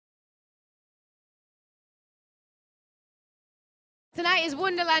Tonight is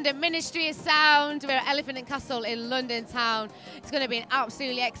Wonderland at Ministry of Sound. We're at Elephant and Castle in London town. It's going to be an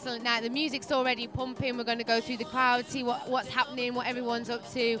absolutely excellent night. The music's already pumping. We're going to go through the crowd, see what's happening, what everyone's up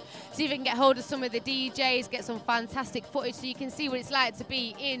to, see if we can get hold of some of the DJs, get some fantastic footage so you can see what it's like to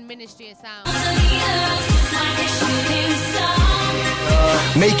be in Ministry of Sound.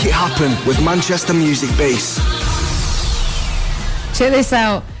 Make it happen with Manchester Music Base. Check this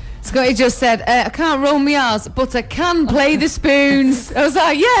out. Scotty just said, I can't roll my arse, but I can play the spoons. I was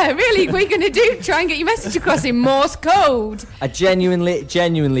like, yeah, really? What are you going to do? Try and get your message across in Morse code? I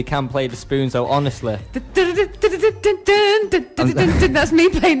genuinely can play the spoons, though, honestly. That's me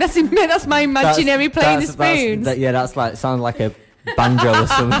playing, that's my imaginary playing the spoons. That's like, sounds like a banjo or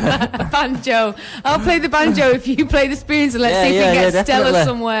something. A banjo. I'll play the banjo if you play the spoons, and let's see if we can get Stella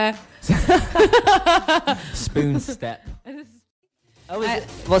somewhere. Spoon step.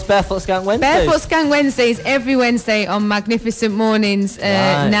 What's Barefoot Skank Wednesdays? Barefoot Skank Wednesdays every Wednesday on magnificent mornings,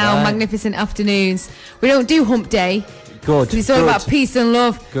 magnificent afternoons. We don't do hump day. Good. It's all about peace and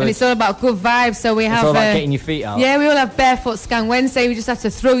love, and it's all about good vibes. So we have. It's all about getting your feet out. Yeah, we all have Barefoot Skank Wednesday. We just have to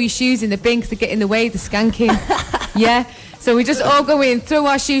throw your shoes in the bin because they get in the way of the skanking. Yeah. So we just all go in, throw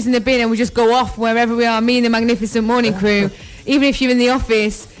our shoes in the bin, and we just go off wherever we are. Me and the magnificent morning crew. Even if you're in the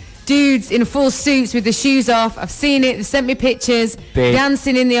office. Dudes in full suits with the shoes off. I've seen it. They sent me pictures. Big.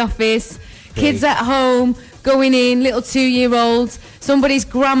 Dancing in the office. Big. Kids at home going in. Little 2-year-olds. Somebody's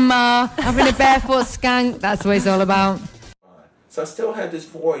grandma having a barefoot skank. That's what it's all about. So I still had this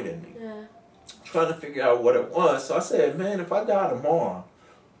void in me. Yeah. Trying to figure out what it was. So I said, man, if I die tomorrow,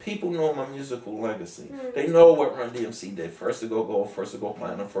 people know my musical legacy. They know what Run DMC did. First to go gold, first to go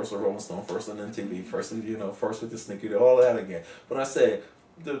platinum, first with Rolling Stone, first on MTV, first with the Sneaker, all that again. But I said,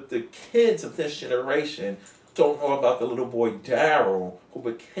 the kids of this generation don't know about the little boy Daryl who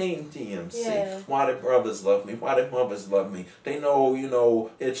became DMC. Yeah. Why did brothers love me? Why did mothers love me? They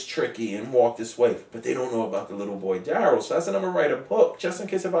know, it's tricky and walk this way, but they don't know about the little boy Daryl. So I said, I'm going to write a book just in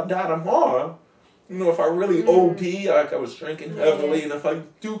case if I die tomorrow. If I really OD, like I was drinking heavily, and if I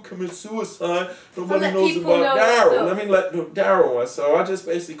do commit suicide, nobody knows about Daryl. Let me let Daryl in. So I just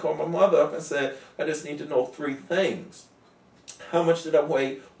basically called my mother up and said, I just need to know 3 things. How much did I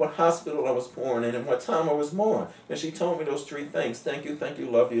weigh, what hospital I was born in, and what time I was born. And she told me those 3 things. Thank you,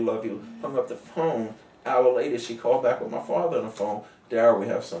 love you, love you. Hung up the phone. Hour later, she called back with my father on the phone. Daryl, we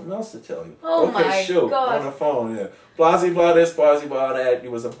have something else to tell you. Oh okay, my shoot, God. on the phone, yeah. Blasey, blah this, blasey, blah that.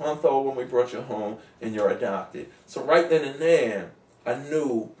 You was a month old when we brought you home, and you're adopted. So right then and there, I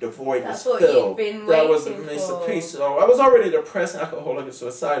knew the void was filled. That was a missing piece. So I was already depressed, alcoholic, and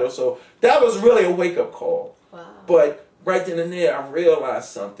suicidal. So that was really a wake-up call. Wow. But right then and there, I realized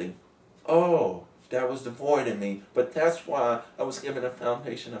something. Oh, that was the void in me. But that's why I was given a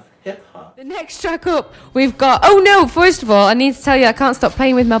foundation of hip-hop. The next track up, we've got... Oh, no, first of all, I need to tell you, I can't stop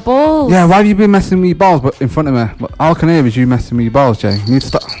playing with my balls. Yeah, why have you been messing with your balls in front of me? All I can hear is you messing with your balls, Jay. You need to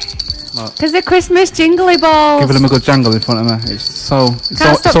stop... Because they're Christmas jingly balls. Giving them a good jangle in front of me. It's so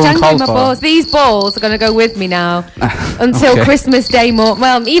Can't stop jangling my balls. These balls are going to go with me now until Christmas Day.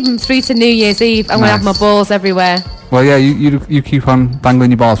 Well, even through to New Year's Eve. I'm going to have my balls everywhere. Well, yeah, you keep on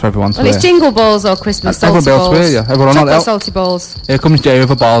dangling your balls for everyone. Well, it's jingle balls or Christmas salty balls. Chocolate salty balls. Here comes Jay with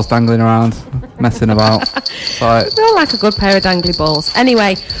the balls dangling around, messing about. I feel like a good pair of dangly balls.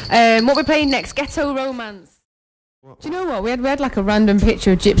 Anyway, what we're playing next? Ghetto Romance. Do you know what? We had like a random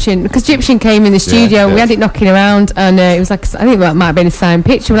picture of Egyptian, because Egyptian came in the studio, we had it knocking around, and it was like, I think that might have been a signed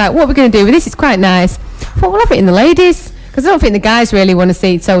picture. We're like, what are we going to do with this? It's quite nice. But we'll have it in the ladies, because I don't think the guys really want to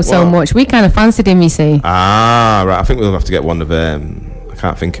see it so much. We kind of fancied him, you see. Ah, right. I think we'll have to get one of I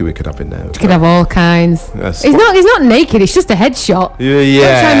can't think who we could have in there. We could have all kinds. Yes. He's not naked, it's just a headshot. Yeah.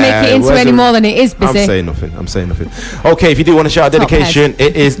 Don't try and make it into any more than it is, busy. I'm saying nothing. Okay, if you do want to shout a dedication,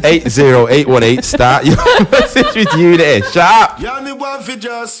 it is 80818. Start your message with you there. Sharp.